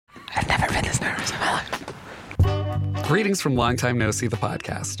Greetings from Long Time No See, the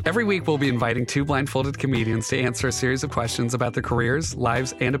podcast. Every week, we'll be inviting two blindfolded comedians to answer a series of questions about their careers,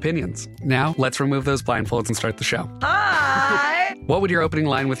 lives, and opinions. Now, let's remove those blindfolds and start the show. Hi! What would your opening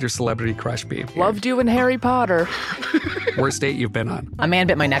line with your celebrity crush be? Loved you in Harry Potter. Worst date you've been on? A man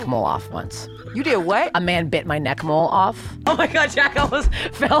bit my neck mole off once. You did what? A man bit my neck mole off. Oh my God, Jack almost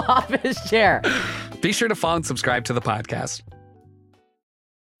fell off his chair. Be sure to follow and subscribe to the podcast.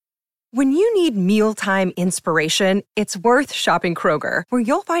 When you need mealtime inspiration, it's worth shopping Kroger, where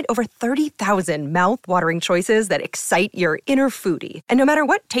you'll find over 30,000 mouth-watering choices that excite your inner foodie. And no matter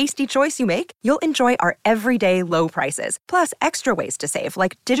what tasty choice you make, you'll enjoy our everyday low prices, plus extra ways to save,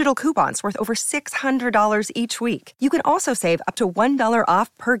 like digital coupons worth over $600 each week. You can also save up to $1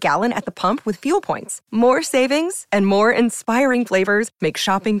 off per gallon at the pump with fuel points. More savings and more inspiring flavors make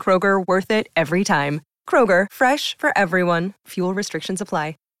shopping Kroger worth it every time. Kroger, fresh for everyone. Fuel restrictions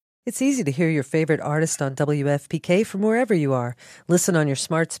apply. It's easy to hear your favorite artist on WFPK from wherever you are. Listen on your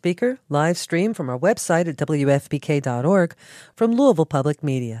smart speaker, live stream from our website at WFPK.org, from Louisville Public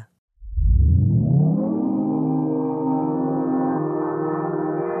Media.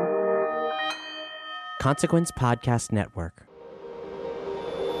 Consequence Podcast Network.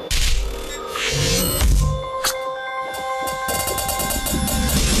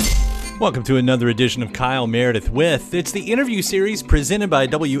 Welcome to another edition of Kyle Meredith With. It's the interview series presented by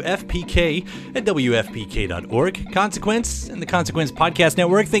WFPK at WFPK.org. Consequence and the Consequence Podcast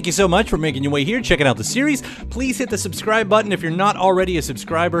Network. Thank you so much for making your way here, checking out the series. Please hit the subscribe button if you're not already a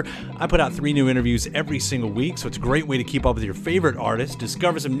subscriber. I put out 3 new interviews every single week, so it's a great way to keep up with your favorite artists,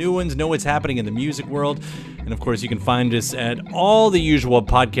 discover some new ones, know what's happening in the music world. And of course, you can find us at all the usual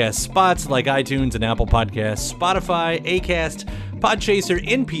podcast spots like iTunes and Apple Podcasts, Spotify, Acast, Podchaser,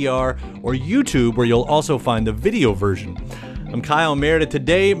 NPR, or YouTube, where you'll also find the video version. I'm Kyle Meredith.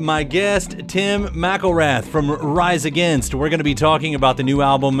 Today, my guest, Tim McElrath from Rise Against. We're going to be talking about the new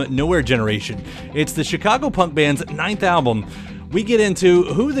album, Nowhere Generation. It's the Chicago punk band's 9th album. We get into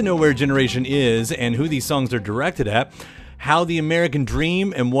who the Nowhere Generation is and who these songs are directed at, how the American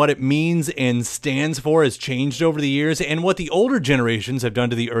dream and what it means and stands for has changed over the years, and what the older generations have done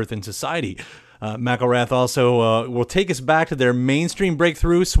to the earth and society. McElrath also will take us back to their mainstream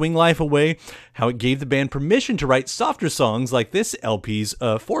breakthrough, Swing Life Away, how it gave the band permission to write softer songs like this LP's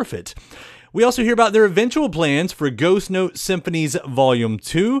Forfeit. We also hear about their eventual plans for Ghost Note Symphonies Volume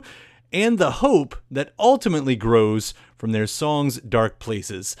 2 and the hope that ultimately grows from their songs' dark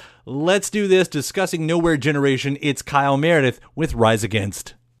places. Let's do this, discussing Nowhere Generation. It's Kyle Meredith with Rise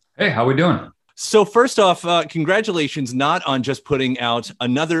Against. Hey, how we doing? So first off, congratulations not on just putting out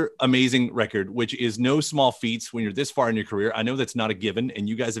another amazing record, which is no small feats when you're this far in your career. I know that's not a given, and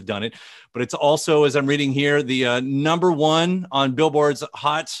you guys have done it. But it's also, as I'm reading here, the #1 on Billboard's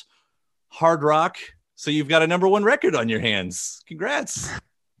Hot Hard Rock. So you've got a #1 record on your hands. Congrats.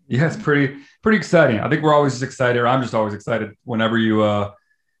 Yeah, it's pretty exciting. I think we're always just excited. Or I'm just always excited whenever you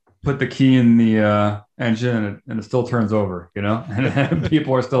put the key in the engine and it still turns over, you know, and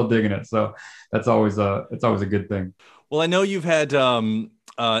people are still digging it. So it's always a good thing. Well, I know you've had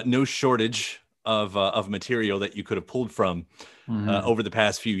no shortage of material that you could have pulled from over the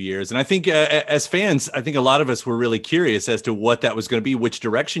past few years. And I think as fans, I think a lot of us were really curious as to what that was going to be, which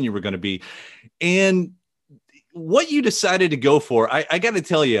direction you were going to be. And what you decided to go for, I got to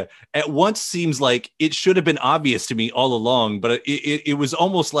tell you, at once seems like it should have been obvious to me all along, but it was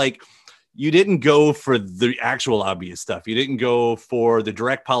almost like you didn't go for the actual obvious stuff. You didn't go for the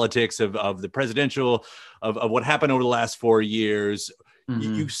direct politics of the presidential, of what happened over the last 4 years.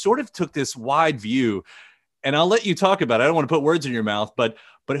 Mm-hmm. You sort of took this wide view, and I'll let you talk about it. I don't want to put words in your mouth, but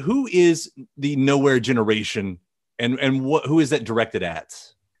who is the Nowhere Generation, and who is that directed at?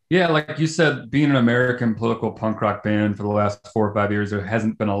 Yeah, like you said, being an American political punk rock band for the last 4 or 5 years, there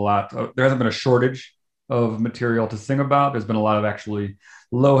hasn't been a shortage of material to sing about. There's been a lot of actually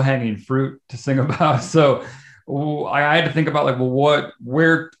low-hanging fruit to sing about. So I had to think about, like, well, what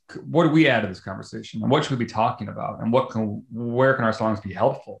do we add to this conversation, and what should we be talking about, and where can our songs be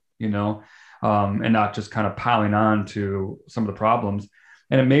helpful, you know, and not just kind of piling on to some of the problems.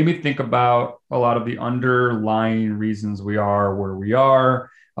 And it made me think about a lot of the underlying reasons we are where we are.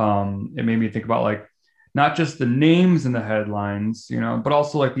 It made me think about, like, not just the names in the headlines, you know, but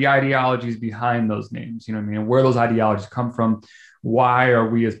also like the ideologies behind those names, you know what I mean? Where those ideologies come from. Why are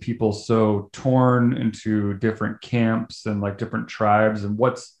we as people so torn into different camps and like different tribes, and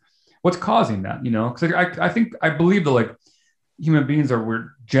what's causing that, you know? Because I believe that, like, human beings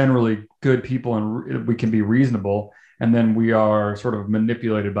we're generally good people, and we can be reasonable, and then we are sort of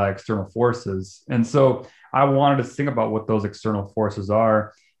manipulated by external forces. And so I wanted to think about what those external forces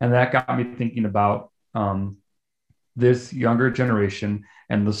are, And that got me thinking about this younger generation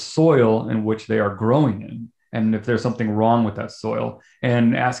and the soil in which they are growing in, and if there's something wrong with that soil,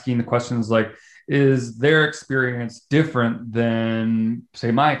 and asking the questions like, is their experience different than,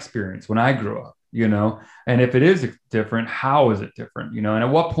 say, my experience when I grew up, and if it is different, how is it different, and at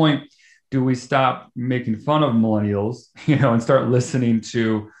what point do we stop making fun of millennials, and start listening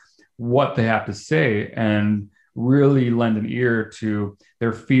to what they have to say and really lend an ear to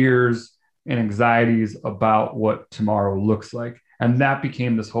their fears and anxieties about what tomorrow looks like. And that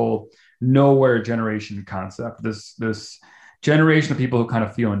became this whole nowhere generation concept, this generation of people who kind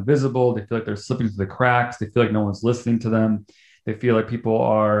of feel invisible. They feel like they're slipping through the cracks. They feel like no one's listening to them. They feel like people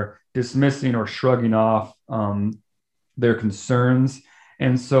are dismissing or shrugging off their concerns.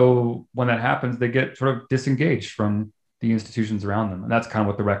 And so when that happens, they get sort of disengaged from the institutions around them. And that's kind of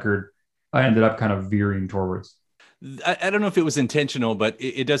what the record ended up kind of veering towards. I don't know if it was intentional, but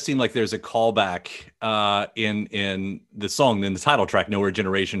it does seem like there's a callback in the song, in the title track, Nowhere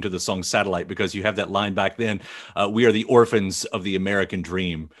Generation, to the song Satellite, because you have that line back then, we are the orphans of the American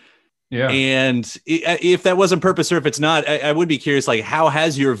dream. Yeah. And if that wasn't purpose, or if it's not, I would be curious, like, how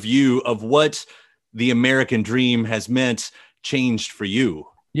has your view of what the American dream has meant changed for you?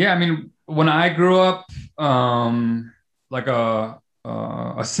 Yeah, I mean, when I grew up, like a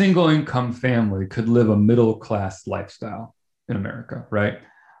single income family could live a middle class lifestyle in America, right?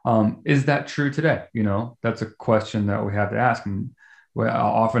 Is that true today? That's a question that we have to ask. And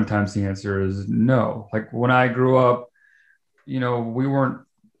oftentimes the answer is no. Like when I grew up, we weren't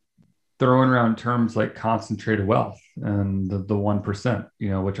throwing around terms like concentrated wealth and the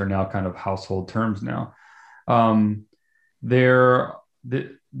 1%, which are now kind of household terms now. There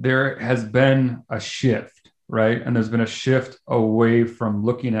has been a shift. Right. And there's been a shift away from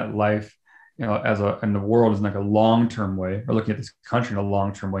looking at life, and the world in like a long-term way, or looking at this country in a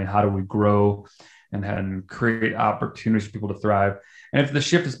long-term way. And how do we grow and create opportunities for people to thrive? And if the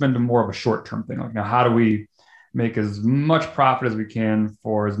shift has been to more of a short-term thing, like, now, how do we make as much profit as we can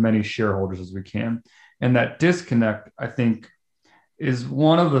for as many shareholders as we can? And that disconnect, I think, is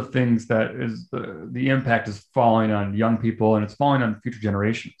one of the things that is the impact is falling on young people, and it's falling on future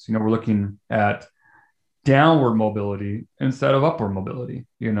generations. We're looking at downward mobility instead of upward mobility,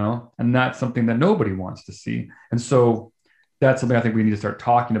 and that's something that nobody wants to see. And so that's something I think we need to start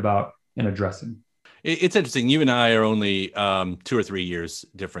talking about and addressing. It's interesting. You and I are only 2 or 3 years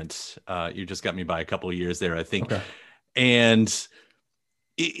different. You just got me by a couple of years there, I think. Okay. And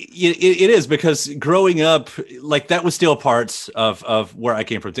it is, because growing up, like, that was still parts of where I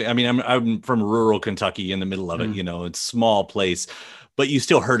came from. I mean, I'm from rural Kentucky in the middle of it, it's a small place, but you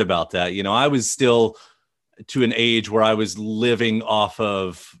still heard about that. I was still to an age where I was living off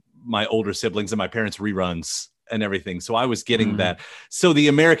of my older siblings and my parents' reruns and everything. So I was getting that. So the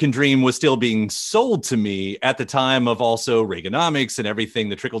American dream was still being sold to me at the time of also Reaganomics and everything.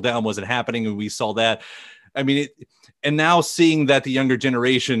 The trickle down wasn't happening, and we saw that. I mean, and now seeing that the younger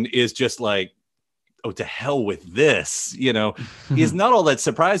generation is just like, oh, to hell with this, is not all that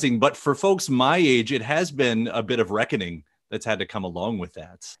surprising. But for folks my age, it has been a bit of reckoning that's had to come along with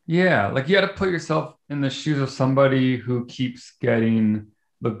that. Yeah, like you got to put yourself in the shoes of somebody who keeps getting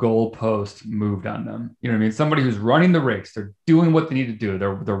the goalpost moved on them. You know what I mean? Somebody who's running the race, they're doing what they need to do.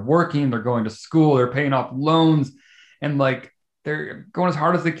 They're working, they're going to school, they're paying off loans, and like they're going as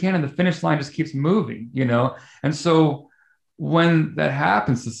hard as they can, and the finish line just keeps moving, And so when that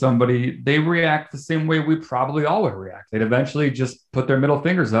happens to somebody, they react the same way we probably all would react. They'd eventually just put their middle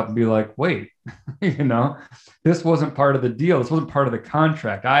fingers up and be like, wait, this wasn't part of the deal. This wasn't part of the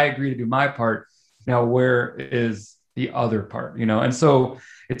contract. I agree to do my part. Now, where is the other part? And so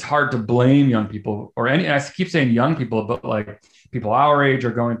it's hard to blame young people or I keep saying young people, but like people our age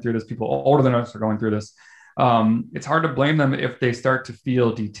are going through this, people older than us are going through this. It's hard to blame them if they start to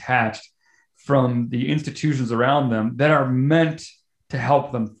feel detached from the institutions around them that are meant to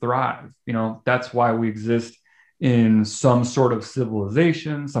help them thrive. That's why we exist in some sort of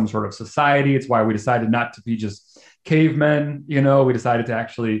civilization, some sort of society. It's why we decided not to be just cavemen. We decided to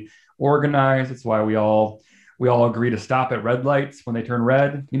actually organize. It's why we all agree to stop at red lights when they turn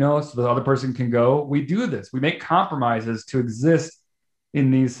red, so the other person can go. We do this. We make compromises to exist in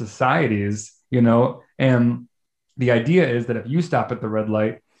these societies, and the idea is that if you stop at the red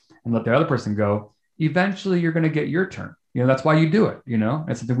light and let the other person go, eventually you're going to get your turn. That's why you do it.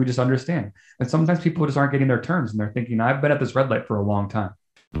 It's something we just understand. And sometimes people just aren't getting their turns, and they're thinking, I've been at this red light for a long time.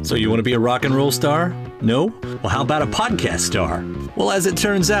 So you want to be a rock and roll star? No? Well, how about a podcast star? Well, as it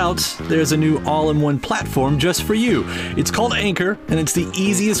turns out, there's a new all-in-one platform just for you. It's called Anchor, and it's the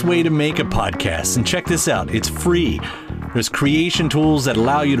easiest way to make a podcast. And check this out, it's free. There's creation tools that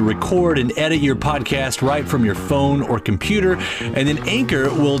allow you to record and edit your podcast right from your phone or computer, and then Anchor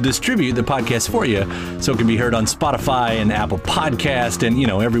will distribute the podcast for you so it can be heard on Spotify and Apple Podcast and,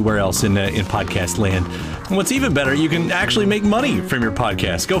 everywhere else in podcast land. And what's even better, you can actually make money from your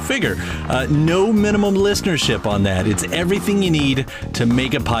podcast. Go figure. No minimum listenership on that. It's everything you need to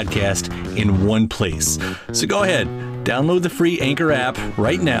make a podcast in one place. So go ahead. Download the free Anchor app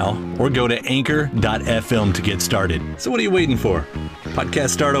right now or go to anchor.fm to get started. So what are you waiting for? Podcast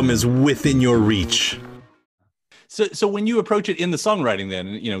stardom is within your reach. So when you approach it in the songwriting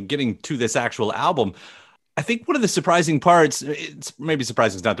then, getting to this actual album, I think one of the surprising parts, it's maybe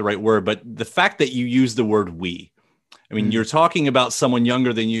surprising is not the right word, but the fact that you use the word we. I mean, you're talking about someone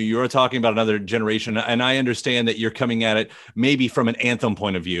younger than you. You're talking about another generation. And I understand that you're coming at it maybe from an anthem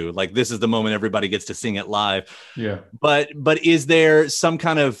point of view. Like this is the moment everybody gets to sing it live. Yeah. But is there some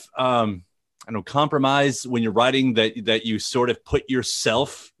kind of, compromise when you're writing that you sort of put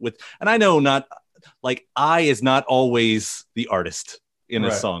yourself with, and I know not like I is not always the artist in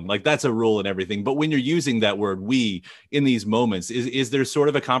a song. Like that's a rule and everything. But when you're using that word we in these moments, is there sort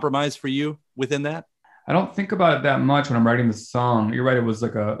of a compromise for you within that? I don't think about it that much when I'm writing the song. You're right. It was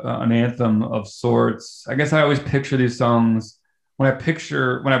like an anthem of sorts. I guess I always picture these songs when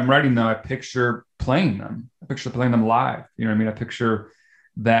I'm writing them, I picture playing them. I picture playing them live. You know what I mean? I picture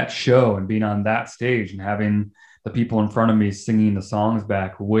that show and being on that stage and having the people in front of me singing the songs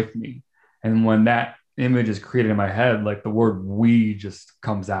back with me. And when that image is created in my head, like the word we just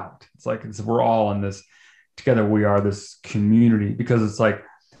comes out. It's like, we're all in this together. We are this community, because it's like,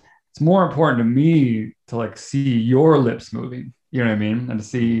 it's more important to me to like see your lips moving, you know what I mean? And to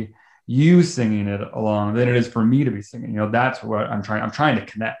see you singing it along than it is for me to be singing, that's what I'm trying to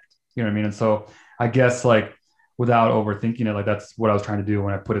connect, you know what I mean? And so I guess like without overthinking it, like that's what I was trying to do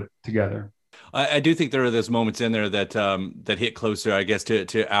when I put it together. I do think there are those moments in there that hit closer, I guess,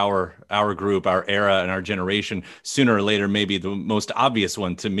 to our group, our era and our generation sooner or later, maybe the most obvious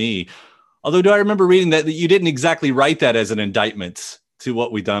one to me. Although, do I remember reading that you didn't exactly write that as an indictment to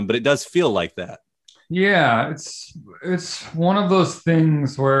what we've done, but it does feel like that. Yeah, it's one of those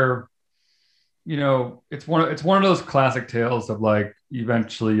things where, it's one of those classic tales of like,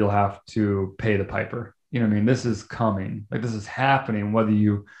 eventually you'll have to pay the piper. You know what I mean? This is coming, like this is happening, whether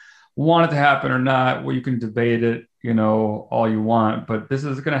you want it to happen or not. Well, you can debate it, all you want, but this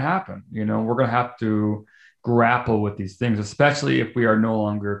is going to happen. We're going to have to grapple with these things, especially if we are no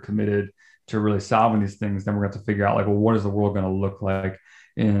longer committed to really solving these things. Then we're going to have to figure out like, well, what is the world going to look like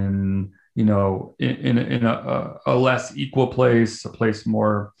in a less equal place, a place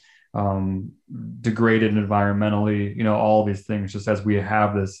more degraded environmentally, all these things, just as we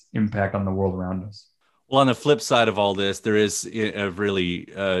have this impact on the world around us. Well, on the flip side of all this, there is a really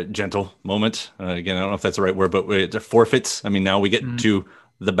gentle moment. Again, I don't know if that's the right word, but it's a forfeit. I mean, now we get to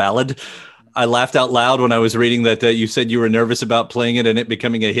the ballad. I laughed out loud when I was reading that you said you were nervous about playing it and it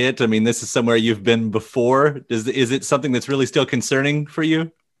becoming a hit. I mean, this is somewhere you've been before. Is it something that's really still concerning for you?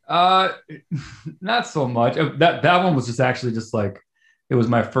 Not so much. That one was just like, it was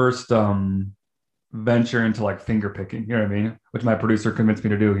my first venture into like finger picking, you know what I mean? Which my producer convinced me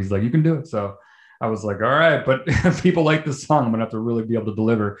to do. He's like, you can do it. So I was like, all right, but if people like this song, I'm gonna have to really be able to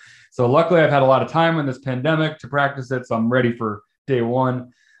deliver. So luckily I've had a lot of time in this pandemic to practice it. So I'm ready for day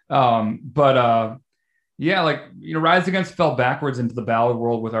one. Rise Against fell backwards into the ballad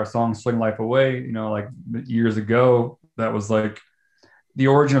world with our song Swing Life Away. Like years ago, that was like the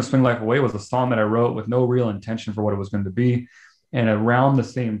origin of Swing Life Away was a song that I wrote with no real intention for what it was going to be. And around the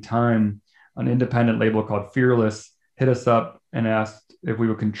same time, an independent label called Fearless hit us up and asked if we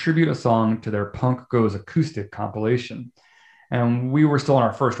would contribute a song to their Punk Goes Acoustic compilation. And we were still on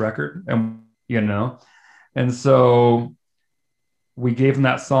our first record, and so we gave them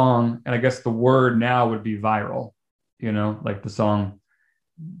that song, and I guess the word now would be viral, like the song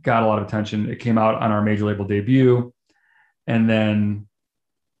got a lot of attention. It came out on our major label debut, and then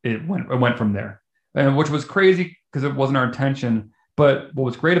it went from there, and which was crazy because it wasn't our intention. But what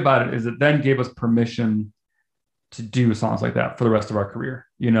was great about it is it then gave us permission to do songs like that for the rest of our career,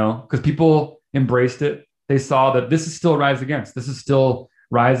 because people embraced it. They saw that this is still Rise Against. This is still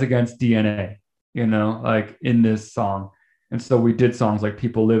Rise Against DNA, like in this song. And so we did songs like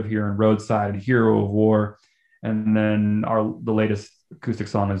People Live Here and Roadside and Hero of War. And then the latest acoustic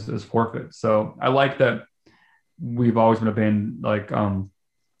song is Forfeit. So I like that we've always been a band like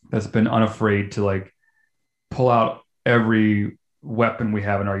that's been unafraid to like pull out every weapon we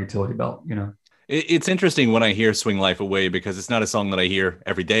have in our utility belt, you know? It's interesting when I hear Swing Life Away, because it's not a song that I hear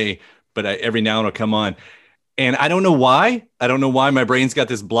every day, but every now and it'll come on. And I don't know why. I don't know why my brain's got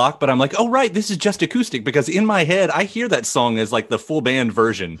this block, but I'm like, oh, right, this is just acoustic, because in my head, I hear that song as like the full band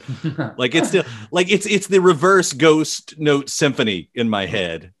version. Like it's still like it's the reverse Ghost Note symphony in my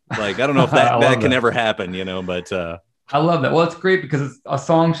head. Like, I don't know if that can ever happen, you know, but I love that. Well, it's great because a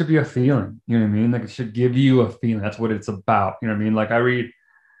song should be a feeling, you know what I mean? Like it should give you a feeling. That's what it's about. You know what I mean? Like I read,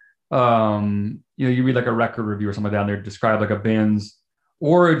 you read like a record review or something down there, describe like a band's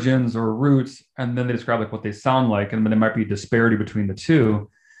origins or roots, and then they describe like what they sound like, and then there might be a disparity between the two.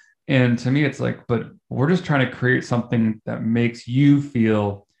 And to me, it's like, but we're just trying to create something that makes you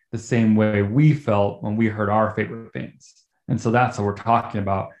feel the same way we felt when we heard our favorite bands. And so that's what we're talking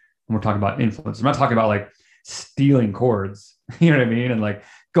about when we're talking about influence. I'm not talking about like stealing chords, you know what I mean? And like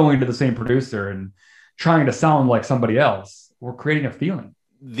going to the same producer and trying to sound like somebody else. We're creating a feeling.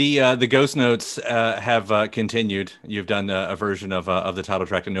 The Ghost Notes have continued. You've done a version of the title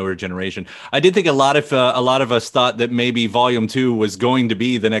track to Nowhere Generation. I did think a lot of us thought that maybe Volume 2 was going to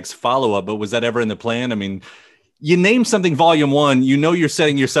be the next follow-up, but was that ever in the plan? I mean, you name something Volume 1, you know you're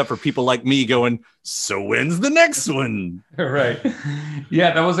setting yourself for people like me going, so when's the next one? Right.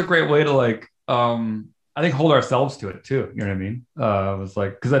 Yeah, that was a great way to like, I think hold ourselves to it too. You know what I mean? It was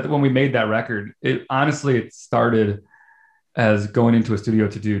like, because when we made that record, it started as going into a studio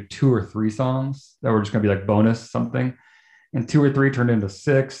to do 2 or 3 songs that were just going to be like bonus something. And 2 or 3 turned into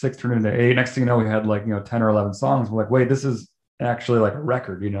 6 turned into 8. Next thing you know, we had like, 10 or 11 songs. We're like, wait, this is actually like a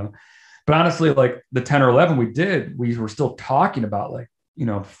record, But honestly, like the 10 or 11 we were still talking about like,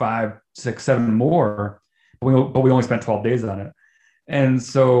 5, 6, 7 more, but we only spent 12 days on it. And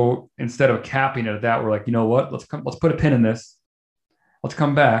so instead of capping it at that, we're like, you know what, let's put a pin in this. Let's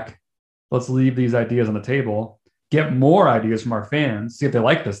come back. Let's leave these ideas on the table, get more ideas from our fans, see if they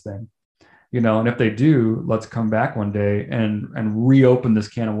like this thing, and if they do, let's come back one day and reopen this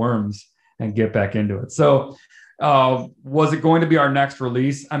can of worms and get back into it. So was it going to be our next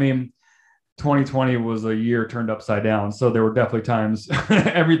release? I mean, 2020 was a year turned upside down. So there were definitely times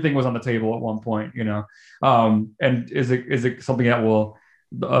everything was on the table at one point, and is it something that we'll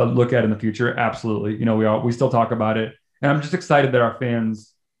look at in the future? Absolutely. We still talk about it, and I'm just excited that our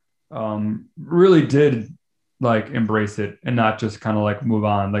fans really did like embrace it and not just kind of like move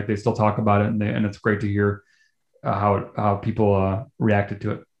on. Like they still talk about it, and it's great to hear how people reacted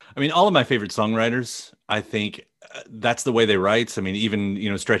to it. I mean, all of my favorite songwriters, I think that's the way they write. I mean,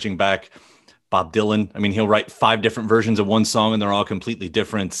 even, stretching back, Bob Dylan, I mean, he'll write 5 different versions of one song and they're all completely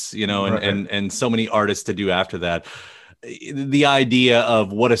different, Right. and so many artists to do after that. The idea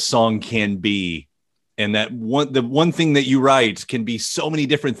of what a song can be, and that the one thing that you write can be so many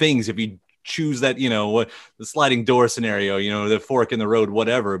different things if you choose that, the sliding door scenario, the fork in the road,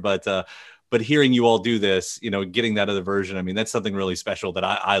 whatever. But hearing you all do this, getting that other version, I mean, that's something really special that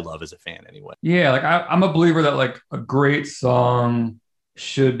I love as a fan anyway. Yeah. Like I'm a believer that like a great song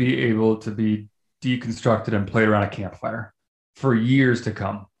should be able to be deconstructed and played around a campfire for years to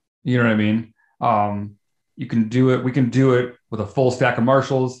come. You know what I mean? You can do it. We can do it with a full stack of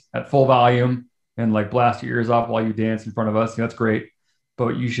Marshalls at full volume and like blast your ears off while you dance in front of us. That's great.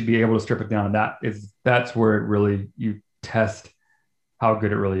 But you should be able to strip it down. And that's where it really, you test how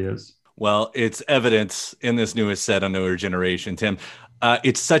good it really is. Well, it's evidence in this newest set on Nowhere Generation, Tim.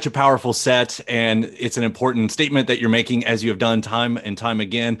 It's such a powerful set, and it's an important statement that you're making, as you have done time and time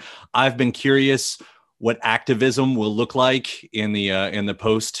again. I've been curious what activism will look like in the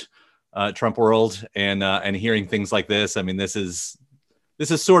post Trump world, and hearing things like this. I mean, this is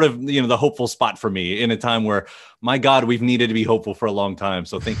sort of the hopeful spot for me in a time where, my God, we've needed to be hopeful for a long time.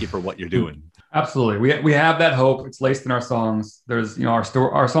 So thank you for what you're doing. Absolutely, we have that hope. It's laced in our songs. There's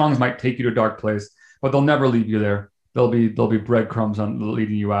our songs might take you to a dark place, but they'll never leave you there. There'll be breadcrumbs on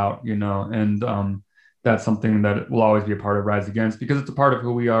leading you out, and that's something that will always be a part of Rise Against, because it's a part of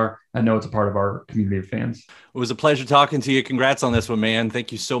who we are. I know it's a part of our community of fans. It was a pleasure talking to you. Congrats on this one, man.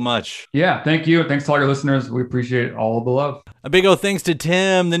 Thank you so much. Yeah, thank you. Thanks to all your listeners. We appreciate all of the love. A big thanks to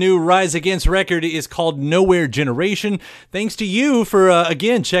Tim. The new Rise Against record is called Nowhere Generation. Thanks to you for,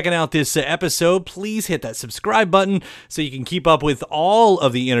 again, checking out this episode. Please hit that subscribe button so you can keep up with all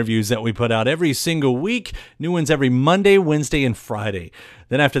of the interviews that we put out every single week. New ones every Monday, Wednesday, and Friday.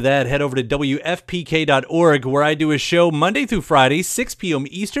 Then after that, head over to WFPK.org, where I do a show Monday through Friday, 6 p.m.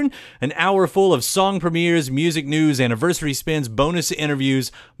 Eastern, an hour full of song premieres, music news, anniversary spins, bonus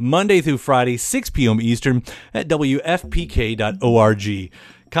interviews, Monday through Friday, 6 p.m. Eastern at WFPK.org.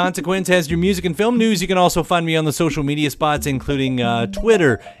 Consequence has your music and film news. You can also find me on the social media spots, including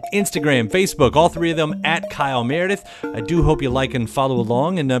Twitter, Instagram, Facebook, all three of them at Kyle Meredith. I do hope you like and follow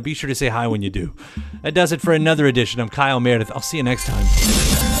along, and be sure to say hi when you do. That does it for another edition of Kyle Meredith. I'll see you next time.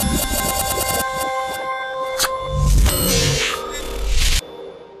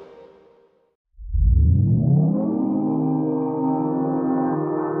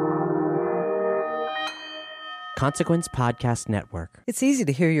 Consequence Podcast Network. It's easy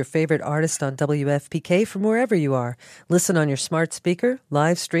to hear your favorite artist on WFPK from wherever you are. Listen on your smart speaker,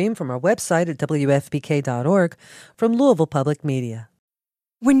 live stream from our website at WFPK.org, from Louisville Public Media.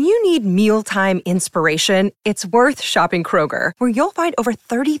 When you need mealtime inspiration, it's worth shopping Kroger, where you'll find over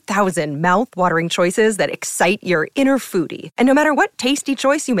 30,000 mouth-watering choices that excite your inner foodie. And no matter what tasty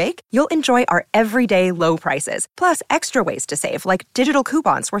choice you make, you'll enjoy our everyday low prices, plus extra ways to save, like digital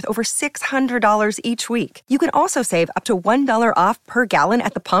coupons worth over $600 each week. You can also save up to $1 off per gallon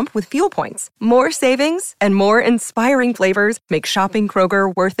at the pump with fuel points. More savings and more inspiring flavors make shopping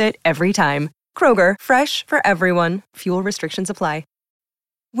Kroger worth it every time. Kroger, fresh for everyone. Fuel restrictions apply.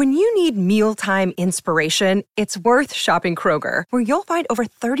 When you need mealtime inspiration, it's worth shopping Kroger, where you'll find over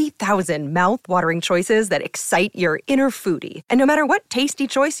 30,000 mouth-watering choices that excite your inner foodie. And no matter what tasty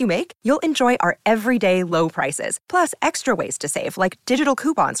choice you make, you'll enjoy our everyday low prices, plus extra ways to save, like digital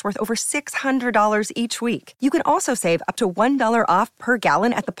coupons worth over $600 each week. You can also save up to $1 off per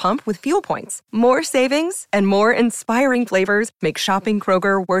gallon at the pump with fuel points. More savings and more inspiring flavors make shopping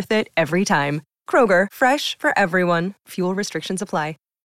Kroger worth it every time. Kroger, fresh for everyone. Fuel restrictions apply.